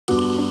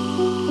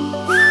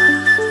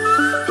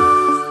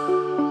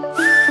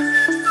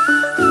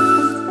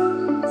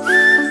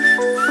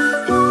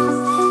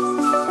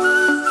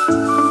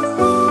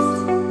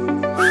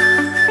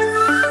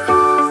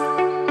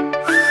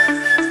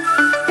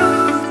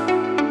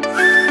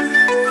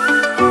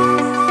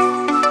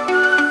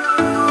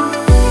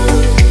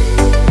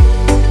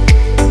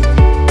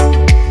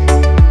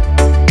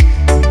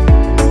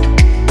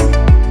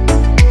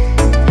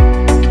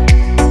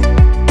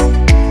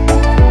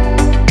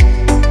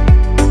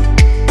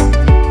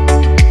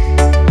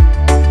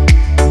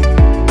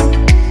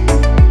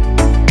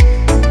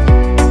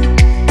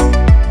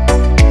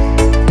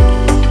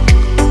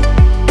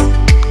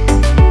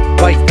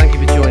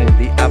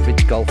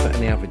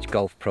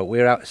Pro.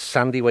 We're out at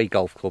Sandyway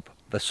Golf Club.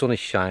 The sun is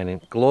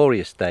shining,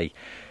 glorious day.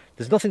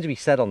 There's nothing to be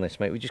said on this,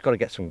 mate. We just got to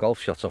get some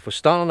golf shots off. We're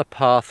starting on a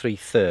par 3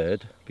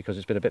 third because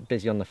it's been a bit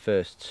busy on the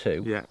first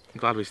two. Yeah, I'm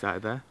glad we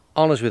started there.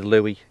 Honours with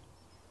Louis.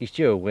 He's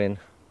due a win.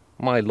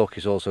 My luck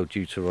is also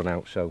due to run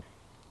out, so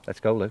let's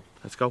go, Lou.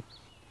 Let's go.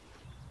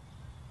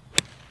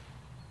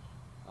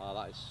 Oh,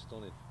 that is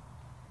stunning.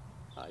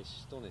 That is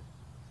stunning.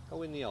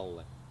 Go in the hole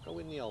then. Go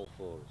in the hole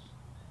for us.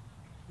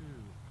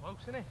 Close,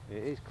 isn't it?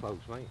 It is close,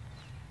 mate.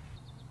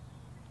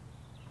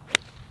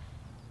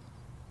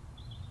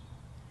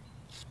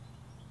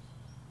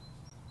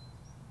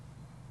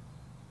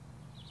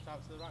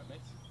 Start to the right, mate.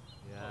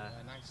 Yeah.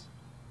 Oh, nice.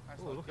 Nice.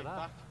 Oh, look at that.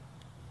 Back.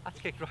 That's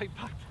kicked right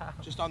back down.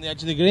 Just on the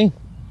edge of the green.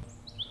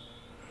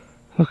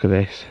 Look at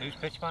this. Whose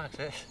pitch mark's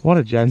this? What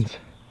a gent.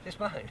 This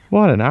mine?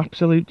 What an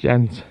absolute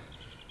gent.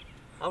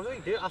 How did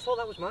he do it? I thought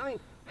that was mine.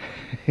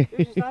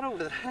 Whose is that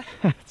over there?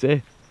 That's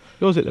it.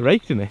 Yours at the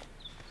rake, didn't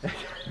it?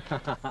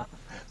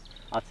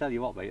 I'll tell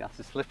you what, mate, that's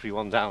a slippery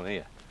one down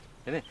here,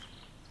 isn't it?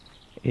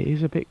 It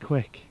is a bit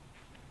quick.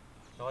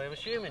 So I'm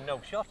assuming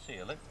no shots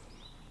here, Lou?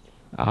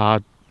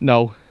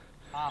 No.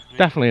 Half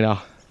Definitely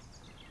not.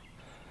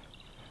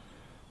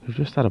 We've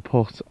just had a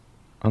putt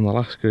on the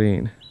last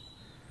green.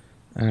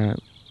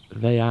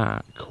 They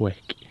are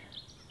quick.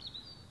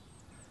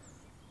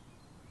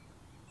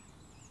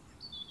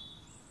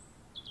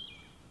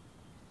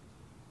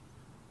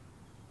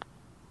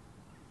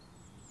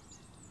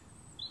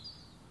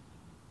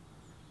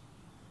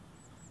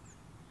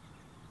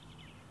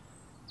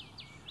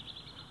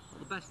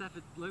 The best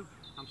effort, Lou.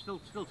 I'm still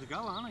to go,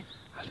 aren't I?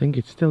 I think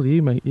it's still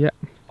you, mate. Yeah.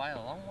 By a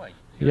long way.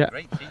 Yeah. A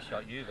great tee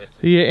shot, you've hit.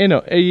 Are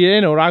you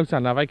in or out,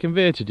 and have I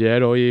converted you,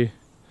 or are you?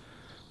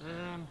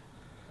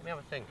 Let me have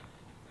a think.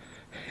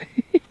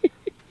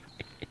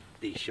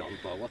 Tee shot,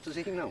 Bob. What does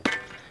he know?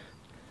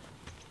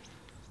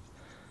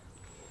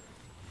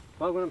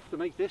 Well, we're going to have to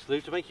make this, Lou,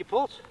 to make your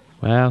putt.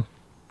 Well,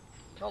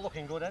 It's not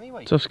looking good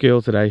anyway. tough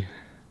skill today.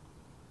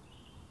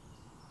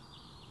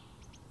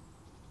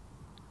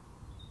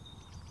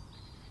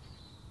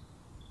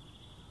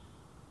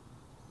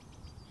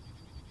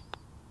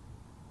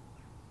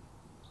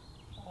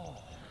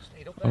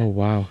 Oh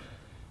wow.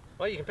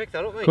 Well, you can pick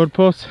that up, mate. Good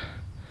putt.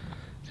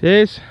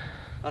 Cheers.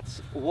 That's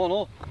 1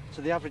 up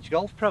to the average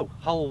golf pro.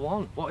 Hole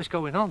 1. What is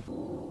going on?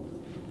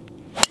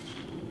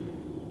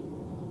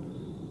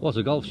 What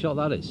a golf shot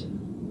that is.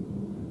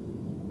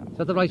 Is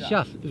that the right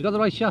shaft? Have you got the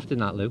right shaft in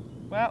that, Lou?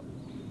 Well,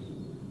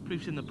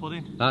 proof's in the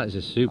pudding. That is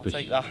a super I'll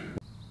take shot.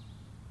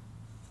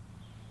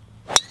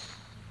 that.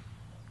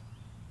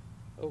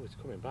 Oh, it's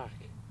coming back.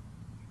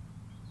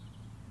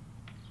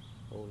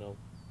 Oh no.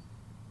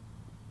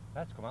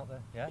 That's come out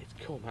there, yeah. It's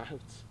come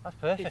out. That's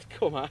perfect. It's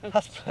come out.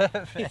 That's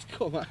perfect. It's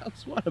come out.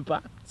 What a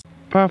bat.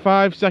 Par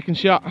 5, second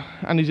shot,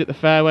 and he's at the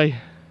fairway.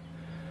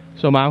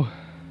 Somehow.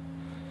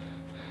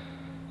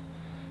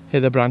 Hit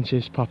the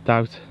branches, popped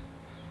out.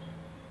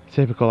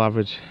 Typical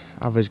average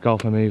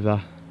golfer move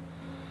there.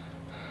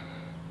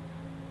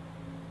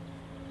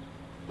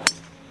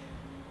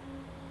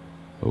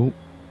 Oh,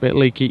 bit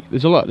leaky.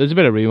 There's a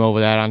bit of room over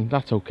there, and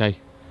that's okay.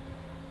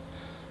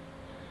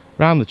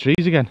 Round the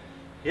trees again.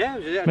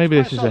 Yeah, maybe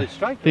this is a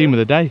theme of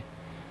the day.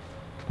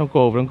 Don't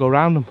go over them, go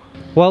round them.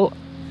 Well,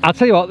 I'll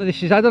tell you what,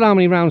 this is, I don't know how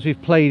many rounds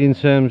we've played in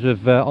terms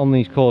of on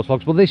these course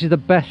logs, but this is the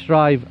best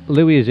drive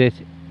Louis has hit.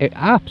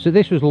 Absolutely,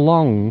 this was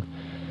long,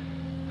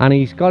 and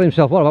he's got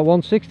himself, what, about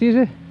 160, is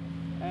it?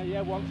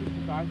 Yeah,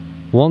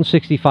 165.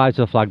 165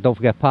 to the flag. Don't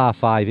forget par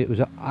 5. It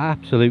was an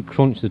absolute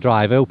crunch, the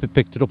drive. I hope it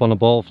picked it up on a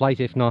ball flight.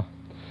 If not,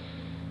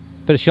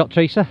 bit of shot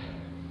tracer.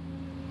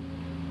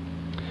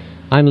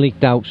 I'm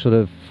leaked out sort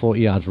of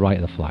 40 yards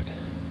right of the flag.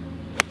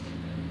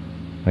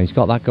 And he's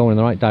got that going in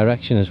the right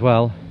direction as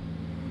well.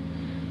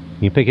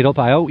 You can pick it up.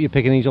 I hope you're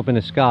picking these up in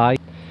the sky.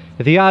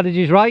 If the yardage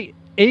is right,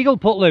 eagle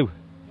putt, Lou.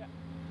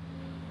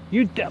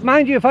 Yeah.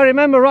 Mind you, if I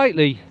remember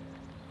rightly,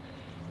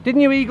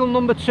 didn't you eagle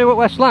number 2 at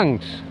West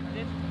Langs? I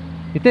did.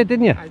 You did,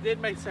 didn't you? I did,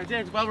 mate. I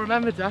did. Well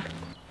remembered that.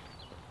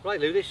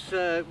 Right, Lou. This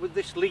with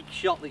this leak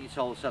shot that you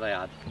told us that I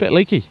had. Bit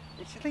leaky.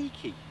 It's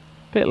leaky.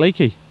 Bit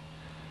leaky.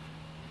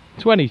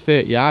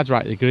 20-30 yards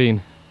right to the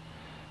green.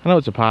 I know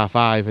it's a par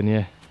 5, and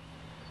yeah,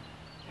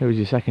 it was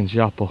your second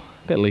shot, but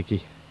a bit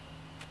leaky.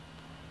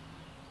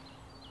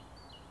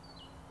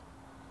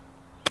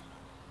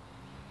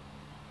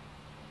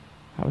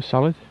 That was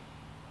solid.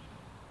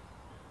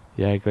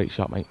 Yeah, great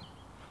shot, mate.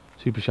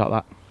 Super shot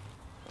that.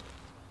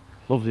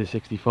 Loves his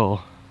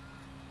 64.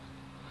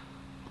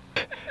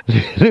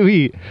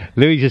 Louis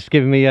just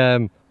giving me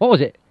what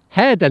was it?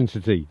 Hair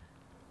density.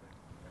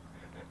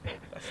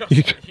 That's not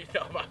something you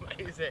know about,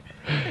 mate, is it?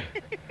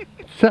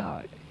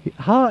 So,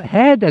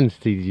 hair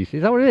density, did you see?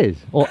 Is that what it is?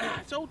 Or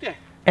I told you.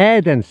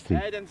 air density.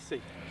 Air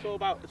density. It's all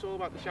about the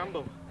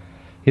shambo.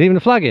 You're leaving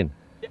the flag in?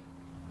 Yep.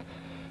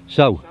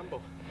 So,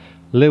 Shambo.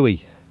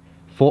 Louis,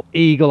 for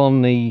eagle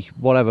on the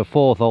whatever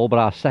 4th hole, but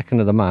our second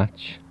of the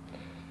match.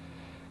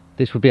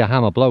 This would be a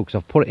hammer blow because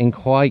I've put it in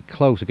quite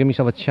close. So give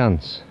myself a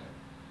chance.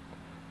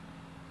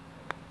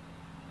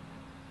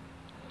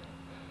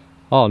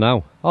 Oh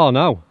no! Oh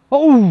no!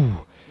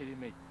 Oh! Kidding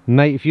me.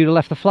 Mate, if you'd have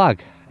left the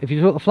flag, if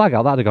you'd took the flag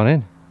out, that'd have gone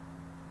in.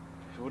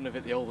 If it wouldn't have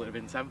hit the hole, it would have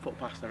been 10 foot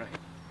past, I reckon.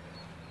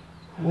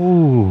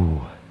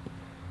 Ooh.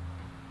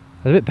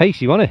 It was a bit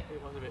pacey, wasn't it?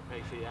 It was a bit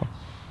pacey, yeah.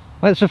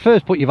 Well, that's the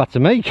first putt you've had to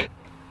make.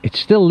 It's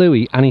still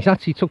Louis, and he's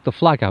actually took the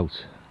flag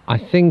out. I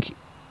think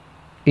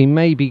he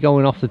may be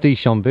going off the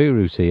DeChambeau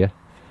route here.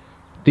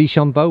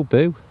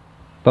 DeChambeau?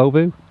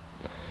 Bobu?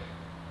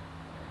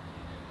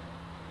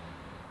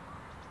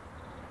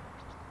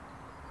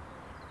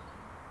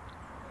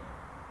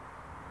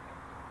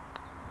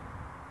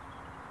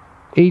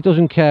 He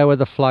doesn't care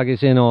whether the flag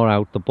is in or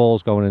out, the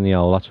ball's going in the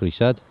hole, that's what he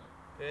said.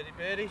 Birdie,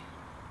 birdie.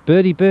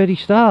 Birdie, birdie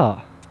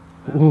start.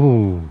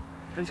 Ooh.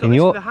 In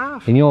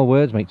your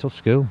words, mate, tough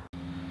school.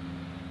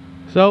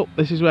 So,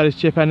 this is where his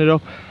chip ended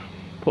up.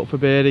 Put for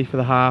birdie for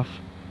the half.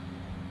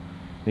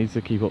 Needs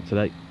to keep up to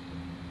date.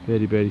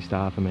 Birdie, birdie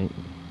star for me.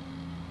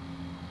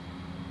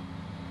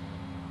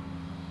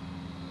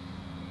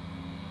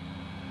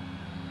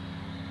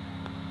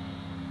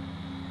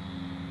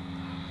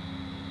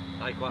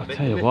 I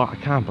tell you what, I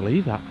can't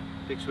believe that.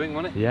 Big swing,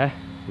 wasn't it? Yeah,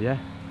 yeah.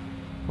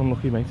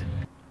 Unlucky, mate.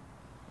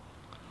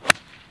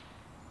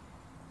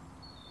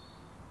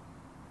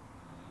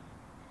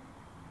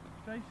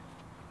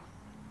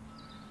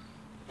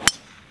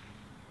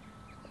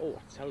 Oh,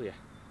 I tell you.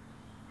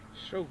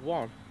 Stroke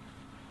one.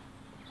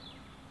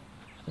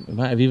 I think we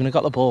might have even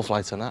got the ball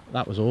flight on that.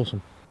 That was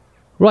awesome.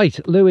 Right,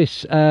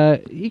 Lewis,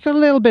 he got a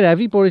little bit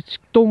heavy, but it's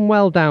done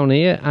well down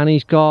here, and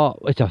it's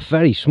a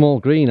very small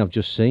green I've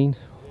just seen.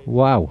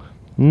 Wow,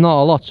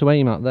 not a lot to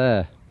aim at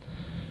there.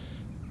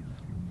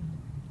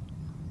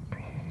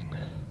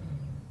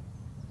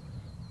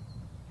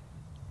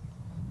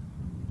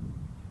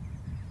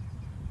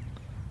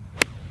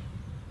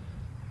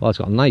 Well, it's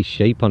got a nice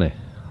shape on it.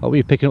 Hope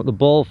you're picking up the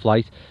ball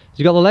flight. Has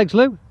he got the legs,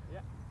 Lou? Yeah.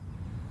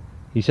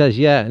 He says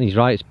yeah, and he's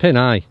right, it's pin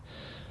high.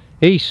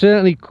 He's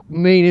certainly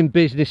meaning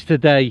business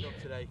today.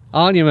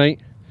 Aren't you, mate?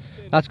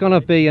 That's going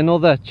to be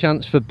another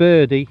chance for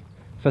birdie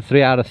for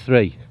 3 out of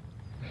 3.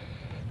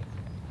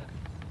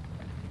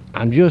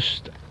 I'm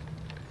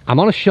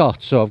on a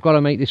shot, so I've got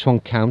to make this one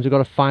count. I've got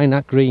to find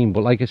that green,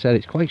 but like I said,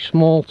 it's quite a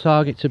small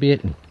target to be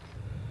hitting.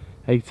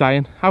 8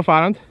 iron. How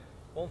far, and?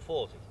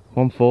 140.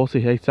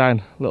 140, 8 iron.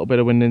 A little bit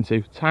of wind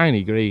into.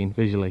 Tiny green,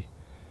 visually.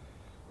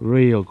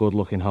 Real good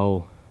looking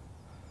hole.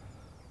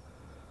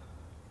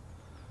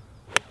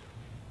 I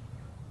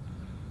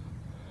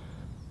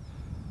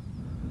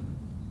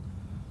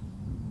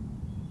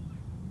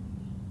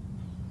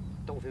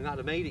don't think that'd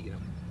have made it, you know.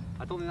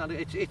 I don't think that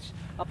it's.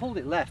 I pulled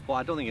it left, but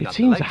I don't think it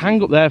seemed to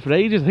hang up there for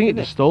ages. I think it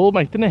just stalled,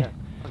 mate, didn't it?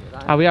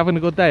 Yeah. Are we having a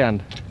good day,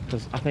 and?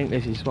 Because I think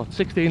this is what,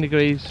 16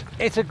 degrees.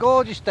 It's a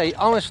gorgeous day.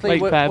 Honestly,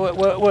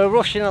 we're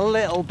rushing a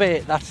little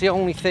bit. That's the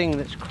only thing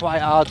that's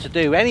quite hard to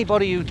do.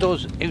 Anybody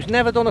who's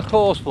never done a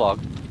course vlog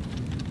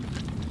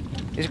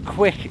is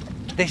quick.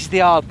 This is the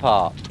hard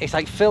part. It's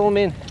like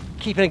filming,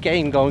 keeping a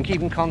game going,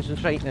 keeping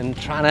concentrating, and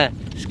trying to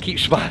keep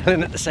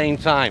smiling at the same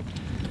time.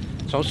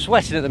 So I'm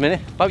sweating at the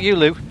minute. About you,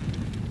 Lou?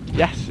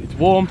 Yes, it's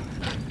warm.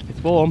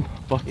 It's warm,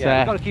 but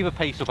yeah, we've got to keep a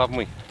pace up, haven't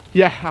we?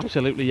 Yeah,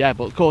 absolutely. Yeah,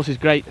 but the course is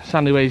great.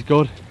 Sandy Way's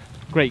good.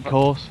 Great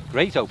course.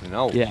 Great opening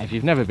hole. Yeah, if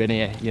you've never been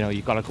here, you know,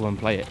 you've got to come and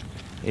play it.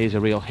 It is a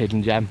real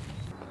hidden gem.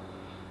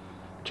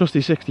 Trusty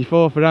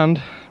 64 for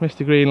hand.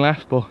 Mr. Green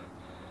left, but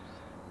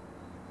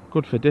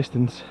good for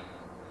distance.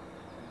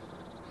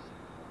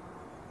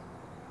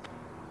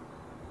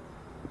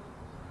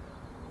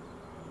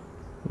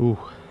 Ooh.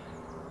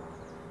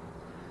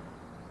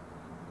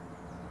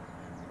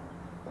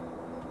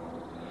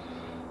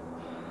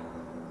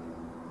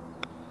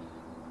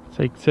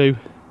 Take 2.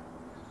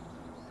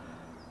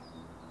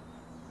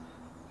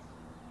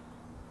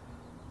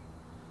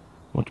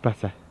 Much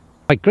better.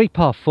 Right, great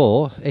par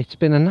 4. It's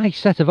been a nice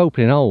set of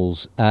opening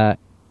holes. You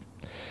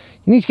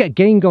need to get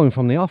game going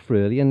from the off,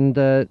 really, and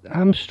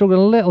I'm struggling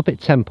a little bit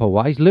tempo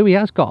wise. Louis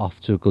has got off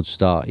to a good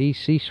start.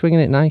 He's swinging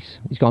it nice.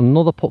 He's got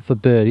another putt for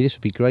birdie. This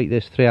would be great.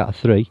 This 3 out of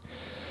 3.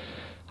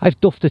 I've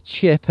duffed a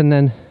chip, and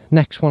then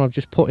next one I've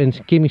just put in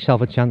to give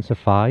myself a chance of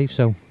 5.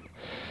 So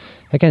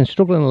again,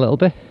 struggling a little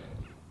bit.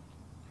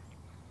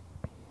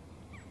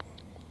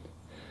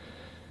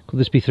 Could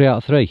this be 3 out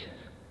of 3?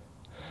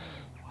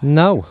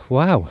 No.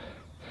 Wow.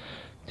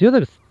 The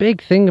other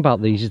big thing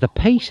about these is the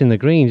pace in the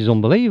greens is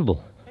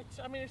unbelievable.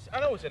 I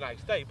know it's a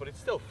nice day, but it's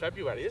still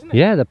February, isn't it?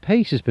 Yeah, the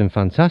pace has been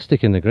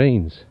fantastic in the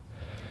greens.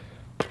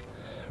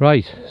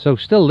 Right, so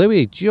still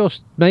Louis,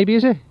 just maybe,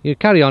 is it? You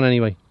carry on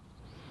anyway.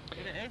 Yeah,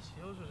 it is.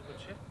 Yours was a good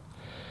chip.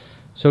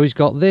 So he's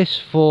got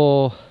this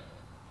for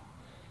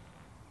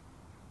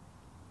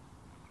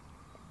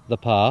the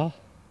par.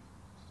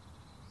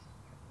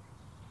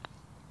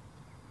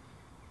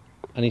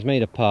 And he's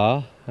made a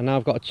par, and now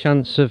I've got a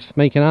chance of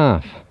making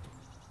half.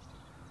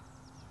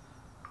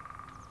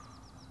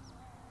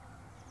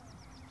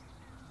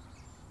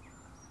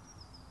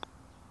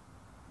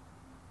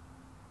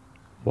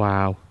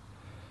 Wow,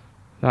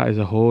 that is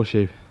a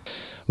horseshoe.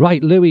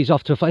 Right, Louis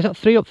off to a fly. Is that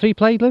 3 up 3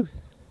 played, Lou?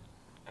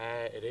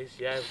 It is. is,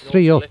 yeah.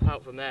 3 up. Slip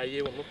out from there,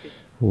 you unlucky.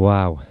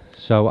 Wow.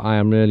 So I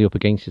am really up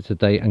against it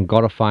today and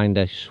got to find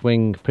a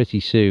swing pretty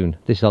soon.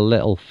 This is a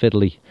little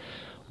fiddly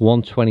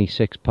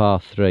 126 par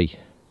 3.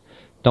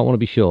 Don't want to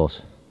be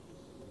short.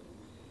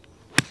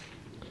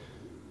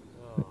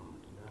 Oh, no.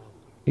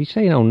 He's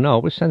saying, oh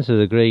no, but it's centre of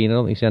the green. I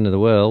don't think it's the end of the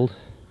world.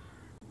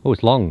 Oh,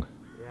 it's long.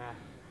 Yeah.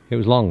 It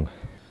was long.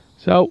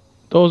 So,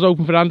 doors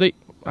open for Andy.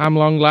 I'm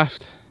long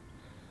left.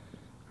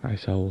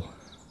 Nice hole.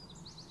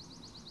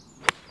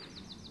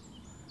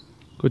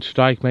 Good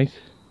strike, mate.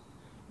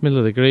 Middle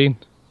of the green.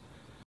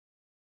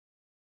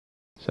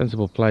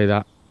 Sensible play,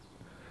 that.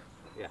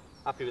 Yeah,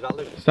 happy with that,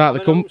 Luke. Start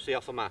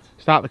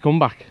the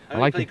comeback. I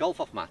like play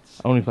golf off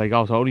mats. Only play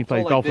golf. I only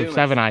play golf with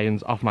 7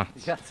 irons off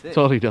mats. That's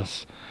all he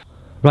does.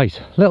 Right,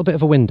 a little bit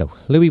of a window.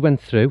 Louis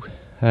went through.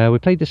 We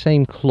played the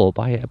same club.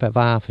 I hit about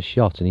half a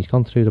shot and he's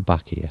gone through the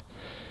back here.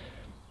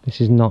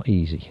 This is not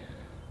easy.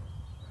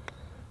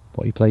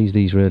 But he plays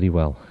these really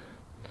well.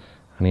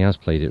 And he has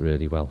played it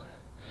really well.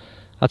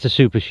 That's a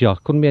super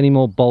shot. Couldn't be any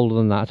more bolder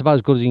than that. It's about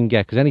as good as you can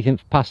get, because anything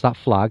past that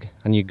flag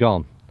and you're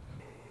gone.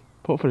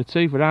 Put for a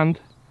 2 for hand.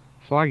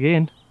 Flag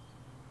in.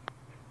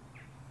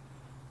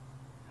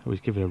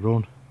 Always give it a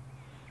run.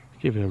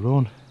 Give it a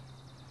run.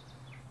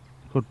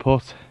 Good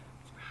putt.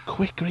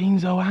 Quick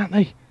greens though, aren't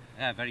they?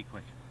 Yeah, very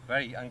quick.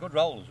 And good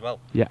roll as well.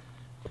 Yeah.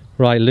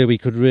 Right, Louis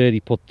could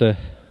really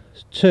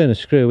turn a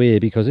screw here,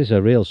 because this is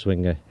a real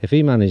swinger. If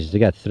he manages to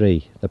get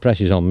 3, the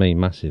pressure's on me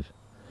massive.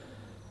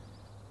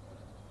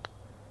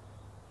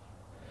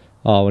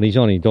 Oh, and he's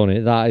only done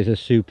it. That is a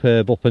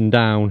superb up and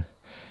down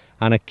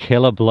and a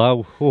killer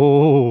blow.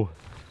 Oh,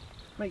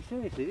 mate,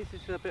 seriously, this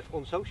is a bit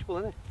unsociable,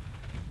 isn't it?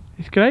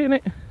 It's great, isn't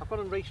it? I've gone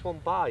and raced one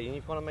by and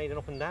you've gone and made an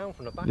up and down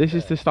from the back. This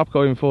is to stop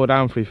going 4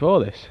 down 3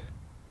 4 this.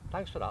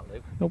 Thanks for that,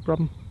 Luke. No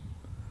problem.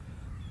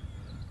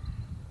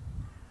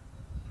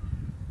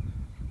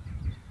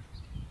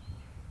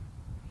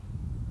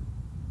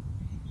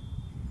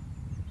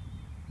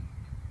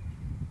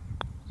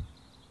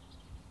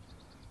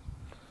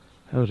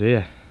 Oh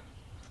dear.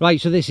 Right,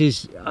 so this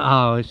is,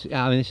 this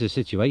is a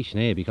situation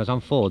here, because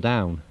I'm 4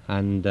 down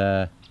and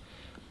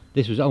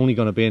this was only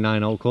going to be a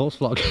 9-hole course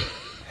vlog.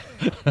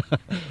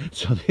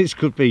 So this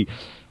could be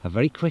a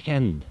very quick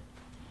end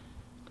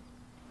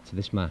to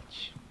this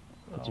match.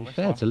 But to be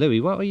fair to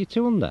Louis, what are you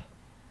 2 under?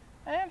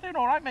 I'm doing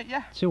alright, mate,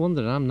 yeah. 2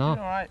 under and I'm not.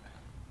 Doing alright.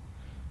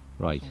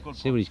 Right,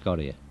 see what he's got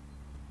here.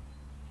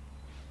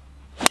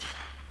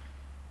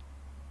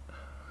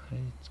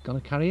 It's going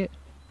to carry it.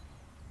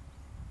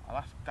 Oh,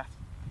 that's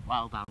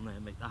well down there,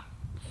 mate, that.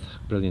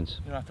 Brilliant.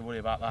 You don't have to worry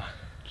about that.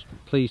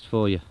 Pleased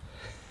for you.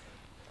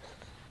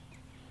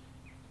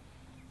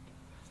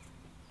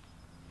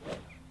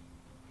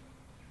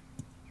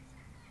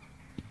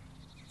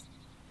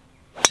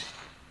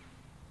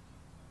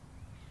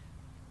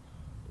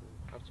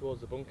 Out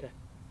towards the bunker.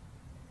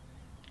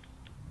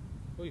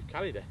 Oh, you've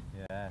carried it.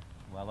 Yeah,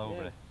 well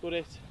over it. Good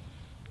hit.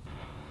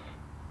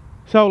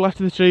 So, left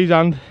of the trees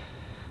and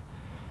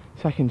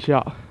second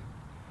shot.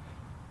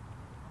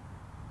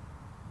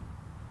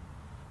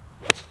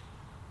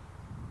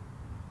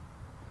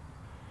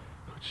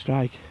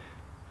 Strike.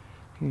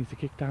 He needs to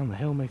kick down the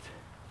hill, mate.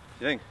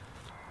 You think?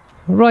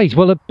 Right,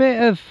 well, a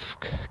bit of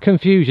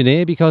confusion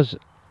here, because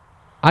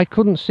I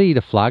couldn't see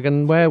the flag,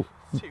 and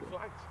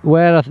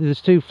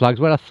there's 2 flags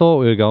where I thought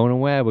we were going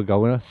and where we're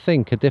going, I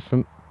think, are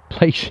different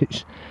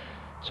places.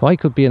 So I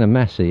could be in a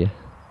mess here.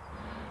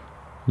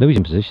 Louis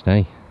in position,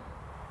 eh?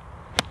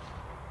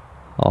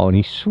 Oh, and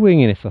he's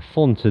swinging it for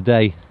fun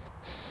today.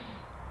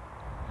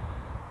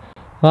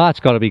 Well, that's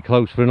got to be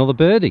close for another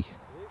birdie.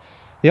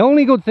 The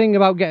only good thing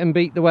about getting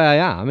beat the way I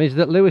am is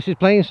that Lewis is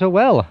playing so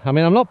well. I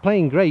mean, I'm not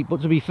playing great,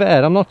 but to be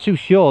fair, I'm not too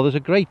sure there's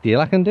a great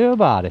deal I can do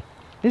about it.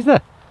 Is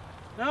there?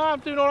 No, I'm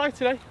doing alright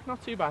today.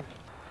 Not too bad.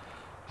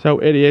 So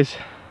here he is,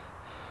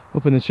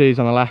 up in the trees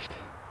on the left.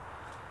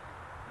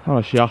 On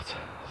a shot,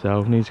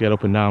 so needs to get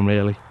up and down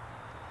really.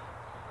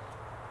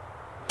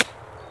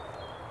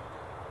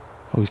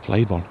 Oh, he's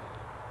played one.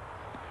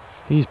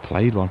 He's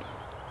played one.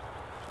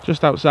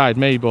 Just outside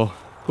me, but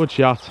good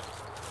shot.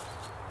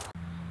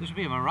 This would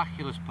be a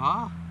miraculous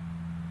par.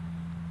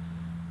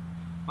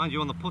 Mind you,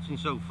 on the putting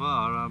so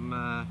far, I'm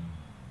not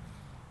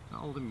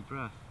holding my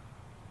breath.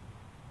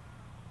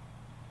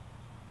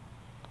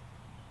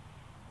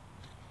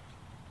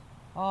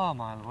 Oh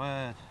my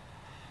word.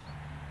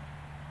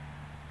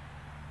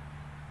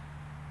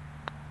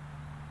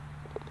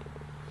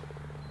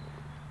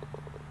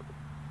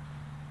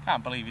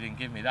 Can't believe you didn't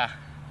give me that.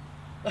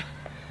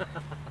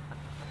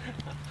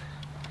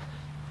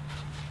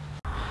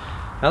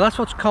 Now that's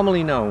what's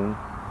commonly known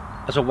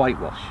as a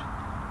whitewash.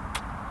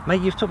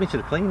 Mate, you've took me to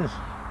the cleaners.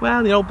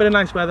 Well, you know, bit of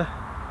nice weather.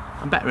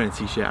 I'm better in a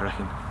t-shirt, I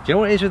reckon. Do you know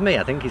what it is with me?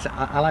 I think it's,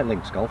 I like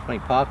links golf,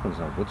 mate. Parkman's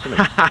no good to me.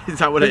 Is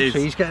that what it is?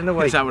 He's getting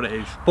away. Is that what it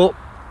is? But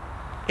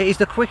it is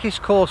the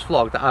quickest course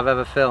vlog that I've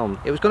ever filmed.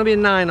 It was going to be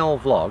a 9-hole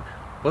vlog,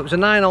 but it was a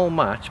 9-hole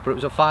match, but it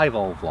was a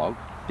 5-hole vlog,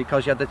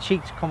 because you had the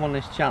cheek to come on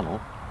this channel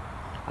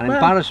and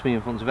embarrass me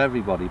in front of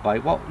everybody by,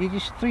 what, you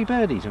just 3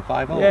 birdies and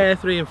 5 holes? Yeah,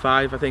 3 and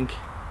 5, I think.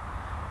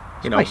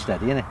 It's quite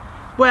steady, isn't it?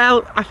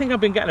 Well, I think I've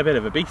been getting a bit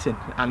of a beating,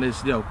 and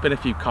there's been a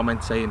few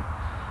comments saying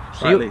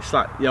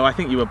slightly, I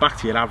think you were back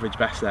to your average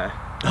best there.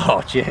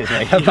 Oh, cheers,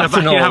 mate. Back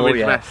to your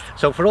average best.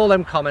 So for all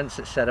them comments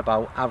that said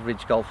about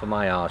average golf for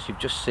my arse, you've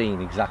just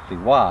seen exactly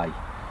why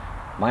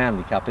my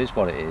handicap is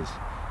what it is,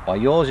 why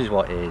yours is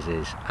what it is,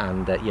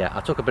 and yeah,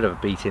 I took a bit of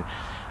a beating.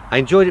 I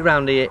enjoyed it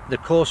round here. The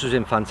course was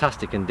in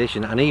fantastic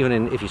condition, and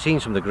even if you've seen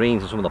some of the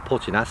greens and some of the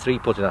putting, I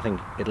three-putted, I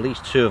think at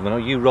least 2 of them. I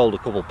know you rolled a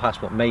couple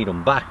past what made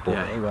them back,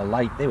 but they were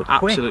light, they were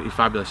quick. Absolutely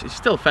fabulous. It's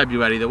still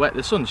February,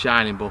 the sun's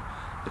shining, but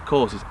the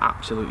course is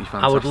absolutely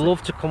fantastic. I would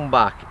love to come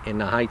back in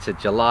the height of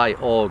July,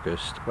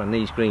 August, when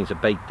these greens are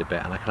baked a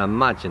bit, and I can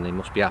imagine they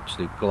must be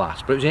absolute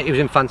glass. But it was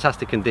in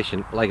fantastic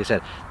condition. Like I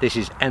said, this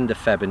is end of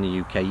Feb in the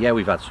UK. Yeah,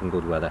 we've had some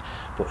good weather,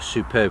 but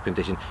superb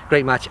condition.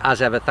 Great match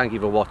as ever. Thank you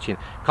for watching.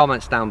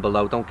 Comments down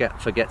below. Don't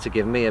forget to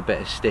give me a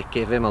bit of stick.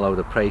 Give him a load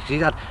of praise.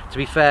 He's had, to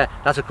be fair,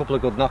 that's a couple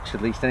of good knocks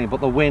at least,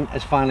 but the win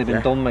has finally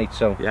been done, mate.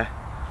 So yeah,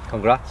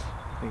 congrats.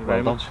 Thank you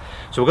very much.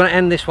 So we're going to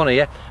end this one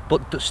here,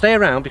 but stay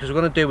around because we're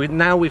going to do,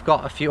 now we've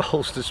got a few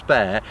holes to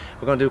spare,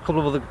 we're going to do a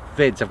couple of other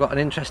vids. I've got an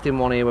interesting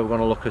one here where we're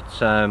going to look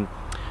at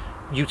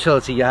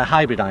utility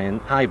hybrids.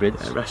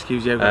 Yeah,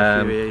 rescues, a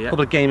couple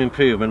of game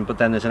improvement, but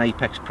then there's an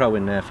Apex Pro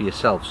in there for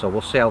yourself, so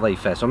we'll see how they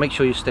fare. So make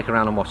sure you stick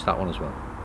around and watch that one as well.